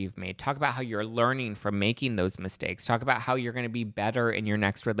mistakes that you've made. Talk about how you're learning from making those mistakes. Talk about how you're going to be better in your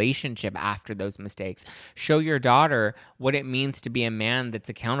next relationship after those mistakes. Show your daughter what it means to be a man that's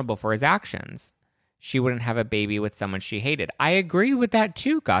accountable for his actions. She wouldn't have a baby with someone she hated. I agree with that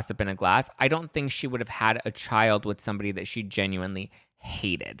too, Gossip in a Glass. I don't think she would have had a child with somebody that she genuinely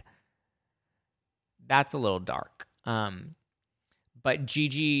hated. That's a little dark. But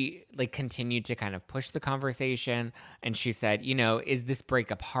Gigi continued to kind of push the conversation, and she said, is this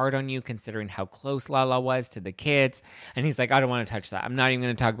breakup hard on you considering how close Lala was to the kids? And he's like, I don't want to touch that. I'm not even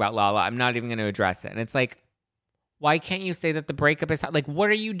going to talk about Lala. I'm not even going to address it. And it's like, why can't you say that the breakup is hard? Like,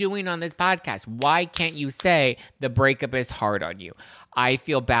 what are you doing on this podcast? Why can't you say the breakup is hard on you? I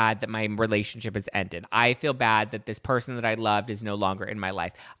feel bad that my relationship has ended. I feel bad that this person that I loved is no longer in my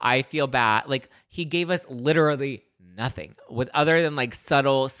life. I feel bad. Like, he gave us literally nothing. With other than like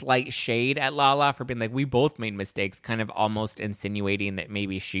subtle, slight shade at Lala for being like, we both made mistakes, kind of almost insinuating that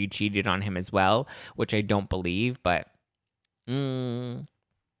maybe she cheated on him as well, which I don't believe, but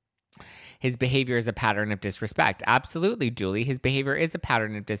his behavior is a pattern of disrespect. Absolutely, Julie. His behavior is a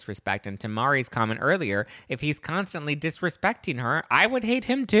pattern of disrespect. And to Mari's comment earlier, if he's constantly disrespecting her, I would hate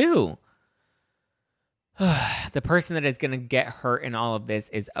him too. The person that is going to get hurt in all of this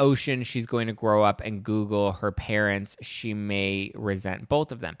is Ocean. She's going to grow up and Google her parents. She may resent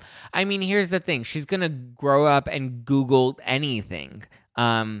both of them. I mean, here's the thing. She's going to grow up and Google anything.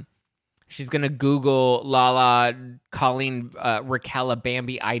 She's going to Google Lala calling Raquel a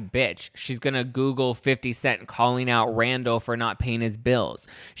Bambi-eyed bitch. She's going to Google 50 Cent calling out Randall for not paying his bills.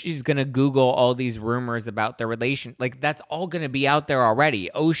 She's going to Google all these rumors about their relation. Like, that's all going to be out there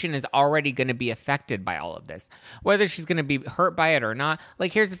already. Ocean is already going to be affected by all of this. Whether she's going to be hurt by it or not.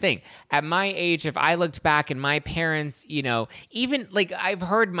 Like, here's the thing. At my age, if I looked back and my parents, you know, even, like, I've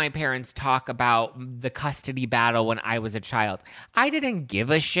heard my parents talk about the custody battle when I was a child. I didn't give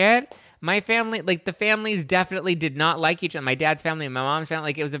a shit. My family, like the families definitely did not like each other. My dad's family and my mom's family,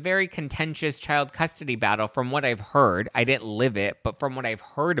 like it was a very contentious child custody battle from what I've heard. I didn't live it, but from what I've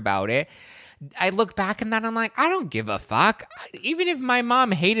heard about it, I look back and that I'm like, I don't give a fuck. Even if my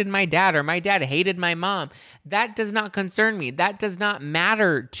mom hated my dad or my dad hated my mom, that does not concern me. That does not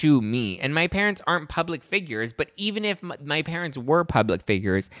matter to me. And my parents aren't public figures, but even if my parents were public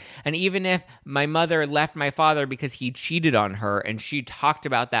figures, and even if my mother left my father because he cheated on her and she talked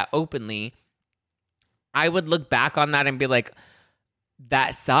about that openly, I would look back on that and be like,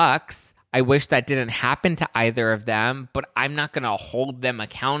 that sucks. I wish that didn't happen to either of them, but I'm not going to hold them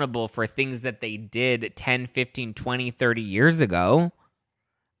accountable for things that they did 10, 15, 20, 30 years ago.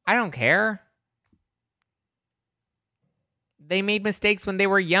 I don't care. They made mistakes when they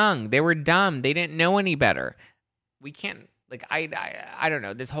were young. They were dumb. They didn't know any better. We can't, like, I don't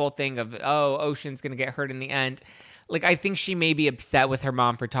know, this whole thing of, oh, Ocean's going to get hurt in the end. Like, I think she may be upset with her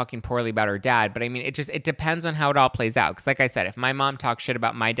mom for talking poorly about her dad, but I mean, it depends on how it all plays out. Because like I said, if my mom talked shit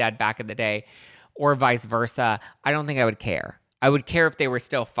about my dad back in the day or vice versa, I don't think I would care. I would care if they were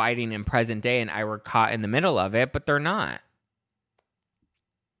still fighting in present day and I were caught in the middle of it, but they're not.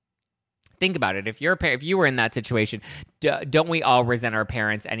 Think about it. If you were in that situation, don't we all resent our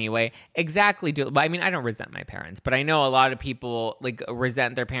parents anyway? Exactly. I mean, I don't resent my parents, but I know a lot of people like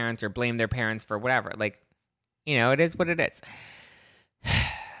resent their parents or blame their parents for whatever. Like, you know, it is what it is.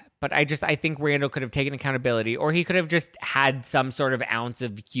 But I think Randall could have taken accountability, or he could have just had some sort of ounce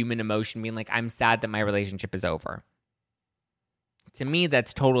of human emotion being like, I'm sad that my relationship is over. To me,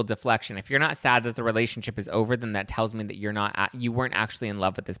 that's total deflection. If you're not sad that the relationship is over, then that tells me that you weren't actually in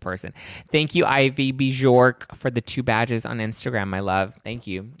love with this person. Thank you, Ivy Bjork, for the 2 badges on Instagram, my love. Thank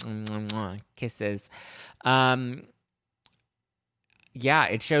you. Kisses. Yeah,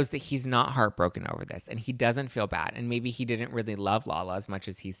 it shows that he's not heartbroken over this and he doesn't feel bad. And maybe he didn't really love Lala as much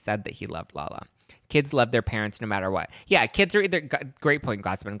as he said that he loved Lala. Kids love their parents no matter what. Yeah, kids are either, great point,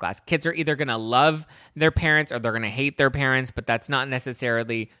 Gossip and Glass. Kids are either going to love their parents or they're going to hate their parents, but that's not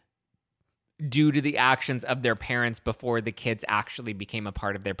necessarily due to the actions of their parents before the kids actually became a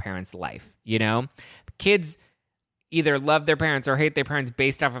part of their parents' life, you know? Kids either love their parents or hate their parents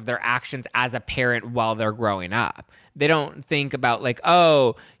based off of their actions as a parent while they're growing up. They don't think about like,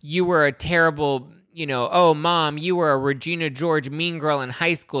 oh, you were a terrible, you know, oh, mom, you were a Regina George mean girl in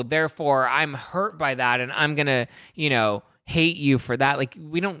high school. Therefore, I'm hurt by that and I'm going to, you know, hate you for that. Like,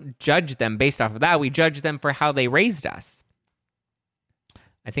 we don't judge them based off of that. We judge them for how they raised us.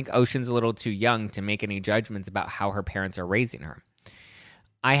 I think Ocean's a little too young to make any judgments about how her parents are raising her.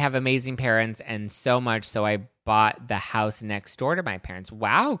 I have amazing parents, and so much so I bought the house next door to my parents.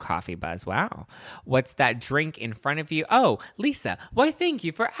 Wow, Coffee Buzz, wow. What's that drink in front of you? Oh, Lisa, why thank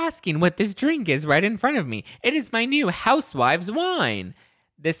you for asking what this drink is right in front of me. It is my new Housewives wine.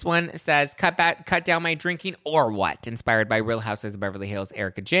 This one says, cut down my drinking or what? Inspired by Real Housewives of Beverly Hills,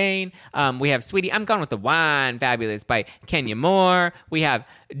 Erica Jane. We have Sweetie, I'm Gone with the Wine, fabulous, by Kenya Moore. We have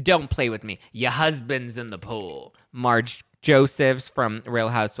Don't Play With Me, Your Husband's in the Pool, Marge Josephs from Real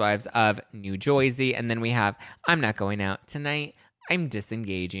Housewives of New Jersey. And then we have I'm Not Going Out Tonight, I'm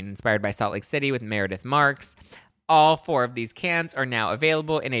Disengaging, inspired by Salt Lake City with Meredith Marks. All 4 of these cans are now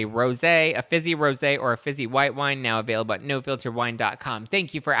available in a rosé, a fizzy rosé, or a fizzy white wine, now available at nofilterwine.com.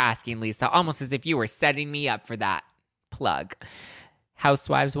 Thank you for asking, Lisa, almost as if you were setting me up for that plug.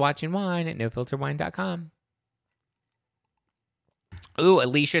 Housewives Watching Wine at nofilterwine.com. Ooh,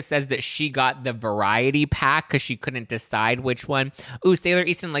 Alicia says that she got the variety pack because she couldn't decide which one. Ooh, Sailor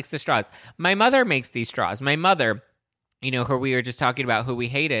Easton likes the straws. My mother makes these straws. My mother, you know, who we were just talking about, who we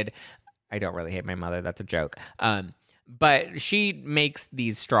hated. I don't really hate my mother. That's a joke. But she makes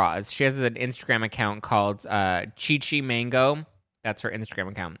these straws. She has an Instagram account called Chi Mango. That's her Instagram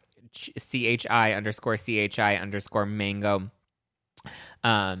account. CHI_mango.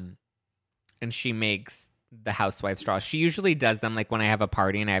 And she makes the housewife straws. She usually does them like when I have a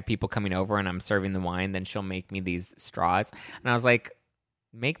party and I have people coming over and I'm serving the wine, then she'll make me these straws. And I was like,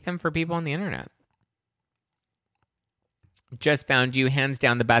 make them for people on the internet. Just found you, hands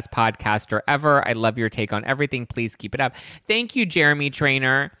down the best podcaster ever. I love your take on everything. Please keep it up. Thank you, Jeremy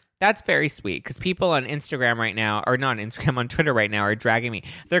Trainer. That's very sweet because people on Instagram right now, or not on Instagram, on Twitter right now are dragging me.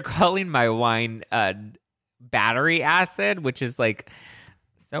 They're calling my wine battery acid, which is like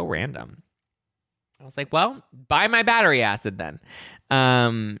so random. I was like, well, buy my battery acid then.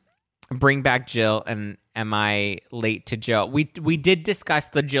 Bring back Jill, and am I late to Jill? We did discuss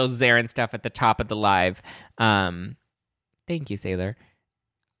the Jill Zarin stuff at the top of the live. Thank you, Sailor.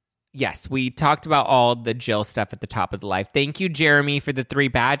 Yes, we talked about all the Jill stuff at the top of the live. Thank you, Jeremy, for the 3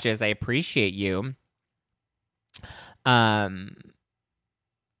 badges. I appreciate you. Badges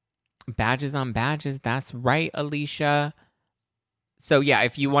on badges. That's right, Alicia. So yeah,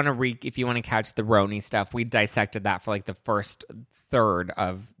 if you want to catch the RHONY stuff, we dissected that for like the first third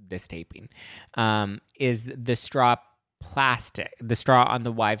of this taping. Is the straw plastic? The straw on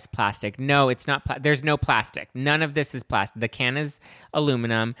the wives plastic? No, it's not. There's no plastic. None of this is plastic. The can is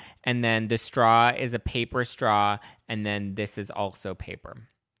aluminum, and then the straw is a paper straw, and then this is also paper.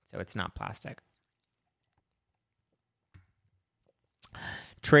 So it's not plastic.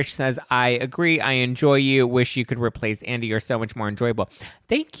 Trish says, I agree. I enjoy you. Wish you could replace Andy. You're so much more enjoyable.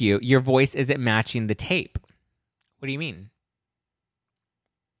 Thank you. Your voice isn't matching the tape. What do you mean?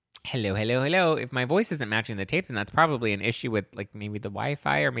 Hello, hello, hello. If my voice isn't matching the tape, then that's probably an issue with like maybe the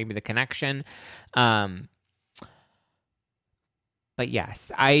Wi-Fi or maybe the connection. But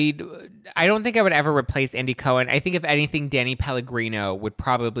yes, I don't think I would ever replace Andy Cohen. I think if anything, Danny Pellegrino would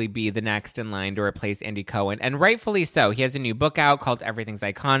probably be the next in line to replace Andy Cohen. And rightfully so. He has a new book out called Everything's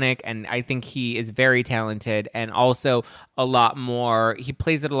Iconic. And I think he is very talented and also a lot more, he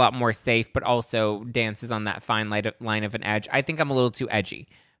plays it a lot more safe, but also dances on that fine line of an edge. I think I'm a little too edgy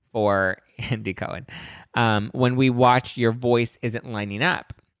for Andy Cohen. When we watch, your voice isn't lining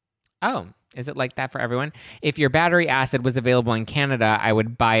up. Oh, is it like that for everyone? If your battery acid was available in Canada, I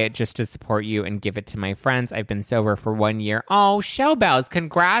would buy it just to support you and give it to my friends. I've been sober for 1 year. Oh, Shell Bells,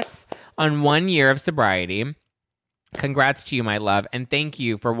 congrats on 1 year of sobriety. Congrats to you, my love. And thank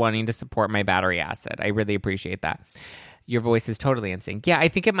you for wanting to support my battery acid. I really appreciate that. Your voice is totally in sync. Yeah, I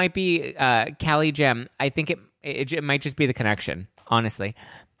think it might be Callie Gem. I think it might just be the connection, honestly.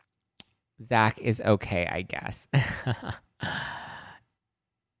 Zach is okay, I guess.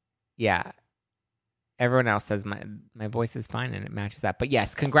 Yeah. Everyone else says my voice is fine and it matches that. But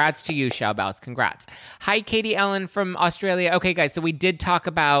yes, congrats to you, Showbows. Congrats. Hi, Katie Ellen from Australia. Okay, guys, so we did talk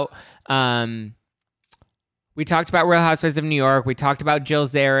about Real Housewives of New York. We talked about Jill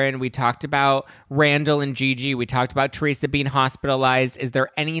Zarin. We talked about Randall and Gigi. We talked about Teresa being hospitalized. Is there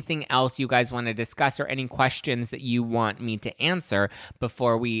anything else you guys want to discuss or any questions that you want me to answer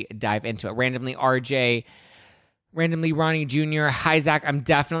before we dive into it? Randomly RJ, randomly Ronnie Jr. Hi, Zach. I'm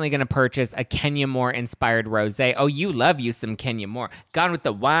definitely going to purchase a Kenya Moore inspired rosé. Oh, you love you some Kenya Moore. Gone with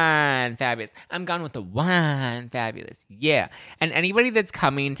the wine, fabulous. I'm gone with the wine, fabulous. Yeah. And anybody that's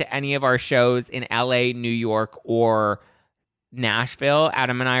coming to any of our shows in LA, New York, or Nashville,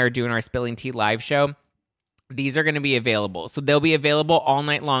 Adam and I are doing our Spilling Tea live show. These are going to be available. So they'll be available all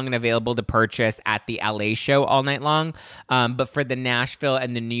night long and available to purchase at the LA show all night long. But for the Nashville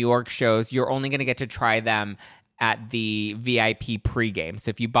and the New York shows, you're only going to get to try them at the VIP pregame. So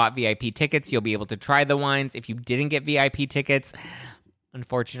if you bought VIP tickets, you'll be able to try the wines. If you didn't get VIP tickets,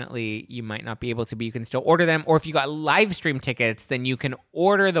 unfortunately, you might not be able to, but you can still order them. Or if you got live stream tickets, then you can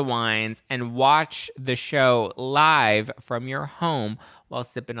order the wines and watch the show live from your home while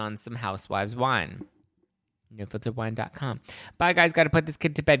sipping on some Housewives wine. NoFilterWine.com. Bye, guys. Got to put this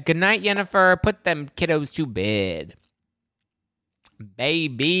kid to bed. Good night, Yennefer. Put them kiddos to bed.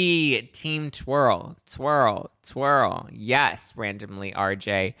 Baby, team twirl, twirl, twirl. Yes, randomly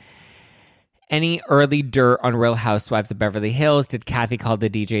RJ. Any early dirt on Real Housewives of Beverly Hills? Did Kathy call the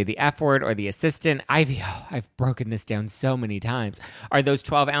DJ the F word or the assistant? I've broken this down so many times. Are those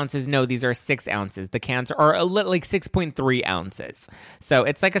 12 ounces? No, these are 6 ounces. The cans are a little like 6.3 ounces. So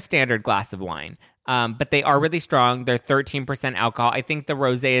it's like a standard glass of wine. But they are really strong. They're 13% alcohol. I think the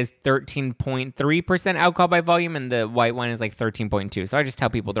rosé is 13.3% alcohol by volume, and the white wine is like 13.2. So I just tell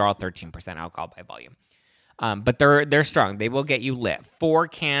people they're all 13% alcohol by volume. But they're strong. They will get you lit. 4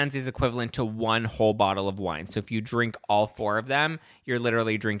 cans is equivalent to 1 whole bottle of wine. So if you drink all 4 of them, you're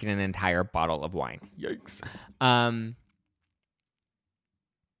literally drinking an entire bottle of wine. Yikes.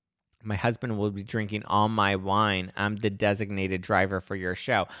 My husband will be drinking all my wine. I'm the designated driver for your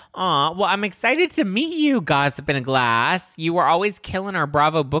show. Aw, well, I'm excited to meet you, Gossip in a Glass. You are always killing our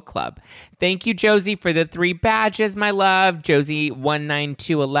Bravo book club. Thank you, Josie, for the 3 badges, my love.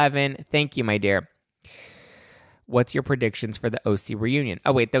 Josie19211. Thank you, my dear. What's your predictions for the OC reunion?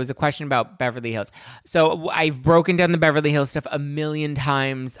 Oh, wait, there was a question about Beverly Hills. So I've broken down the Beverly Hills stuff a million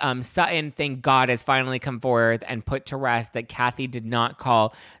times. Sutton, thank God, has finally come forth and put to rest that Kathy did not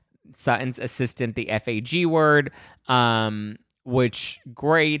call Sutton's assistant the FAG word, which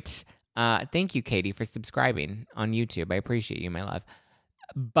great. Thank you, Katie, for subscribing on YouTube. I appreciate you, my love.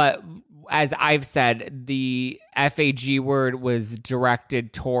 But as I've said, the FAG word was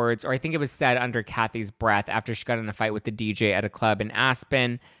directed towards, or I think it was said under Kathy's breath after she got in a fight with the DJ at a club in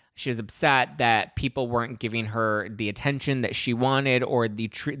Aspen. She was upset that people weren't giving her the attention that she wanted or the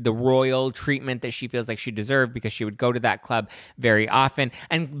royal treatment that she feels like she deserved, because she would go to that club very often.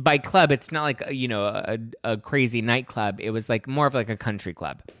 And by club, it's not like, a crazy nightclub. It was like more of like a country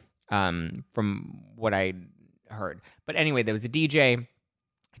club, from what I heard. But anyway, there was a DJ.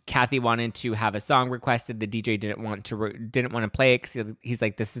 Kathy wanted to have a song requested. The DJ didn't want to play it because he's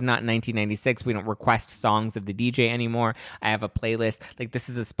like, this is not 1996. We don't request songs of the DJ anymore. I have a playlist. Like, this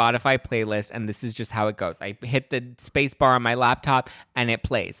is a Spotify playlist, and this is just how it goes. I hit the space bar on my laptop, and it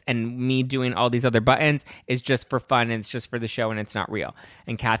plays. And me doing all these other buttons is just for fun, and it's just for the show, and it's not real.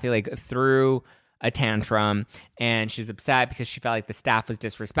 And Kathy, threw a tantrum, and she was upset because she felt like the staff was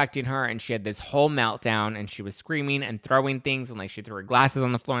disrespecting her, and she had this whole meltdown, and she was screaming and throwing things, and she threw her glasses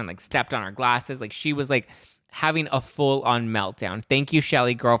on the floor and stepped on her glasses. She was having a full-on meltdown. Thank you,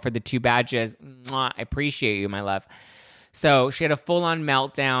 Shelly girl, for the 2 badges. Mwah, I appreciate you, my love. So she had a full-on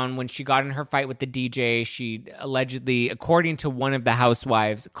meltdown. When she got in her fight with the DJ, she allegedly, according to one of the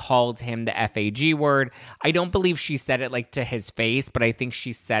housewives, called him the FAG word. I don't believe she said it to his face, but I think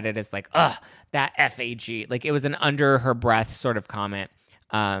she said it as ugh, that FAG. It was an under her breath sort of comment.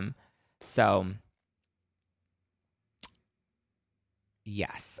 So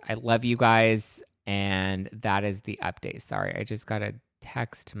yes, I love you guys, and that is the update. Sorry, I just got a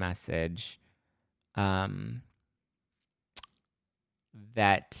text message.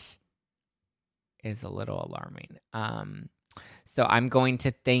 That is a little alarming. So I'm going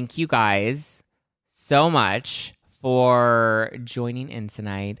to thank you guys so much for joining in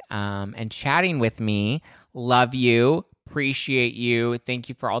tonight and chatting with me. Love you. Appreciate you. Thank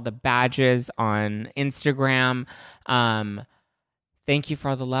you for all the badges on Instagram. Thank you for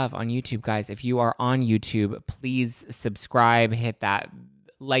all the love on YouTube, guys. If you are on YouTube, please subscribe, hit that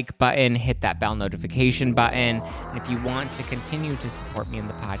like button, hit that bell notification button. And if you want to continue to support me in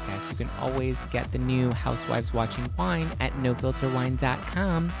the podcast, you can always get the new Housewives Watching Wine at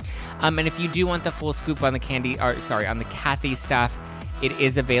nofilterwine.com. And if you do want the full scoop on the Kathy stuff, it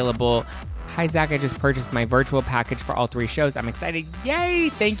is available. Hi, Zach. I just purchased my virtual package for all 3 shows. I'm excited. Yay!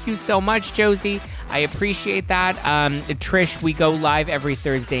 Thank you so much, Josie. I appreciate that. Trish, we go live every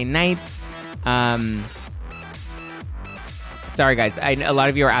Thursday nights. Sorry, guys. A lot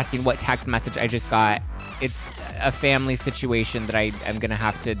of you are asking what text message I just got. It's a family situation that I am going to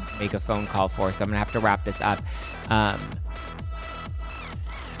have to make a phone call for, so I'm going to have to wrap this up. But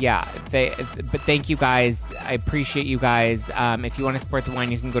thank you, guys. I appreciate you guys. If you want to support the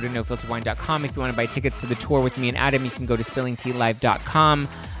wine, you can go to nofilterwine.com. If you want to buy tickets to the tour with me and Adam, you can go to spillingtealive.com.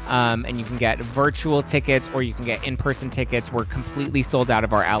 And you can get virtual tickets or you can get in-person tickets. We're completely sold out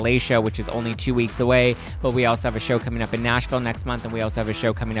of our LA show, which is only 2 weeks away. But we also have a show coming up in Nashville next month. And we also have a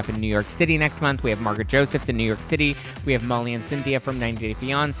show coming up in New York City next month. We have Margaret Josephs in New York City. We have Molly and Cynthia from 90 Day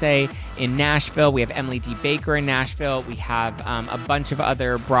Fiance in Nashville. We have Emily D. Baker in Nashville. We have a bunch of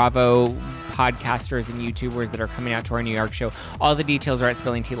other Bravo podcasters and YouTubers that are coming out to our New York show. All the details are at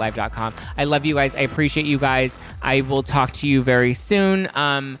spillingtealive.com. I love you guys. I appreciate you guys. I will talk to you very soon.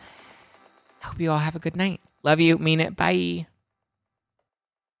 I hope you all have a good night. Love you. Mean it. Bye.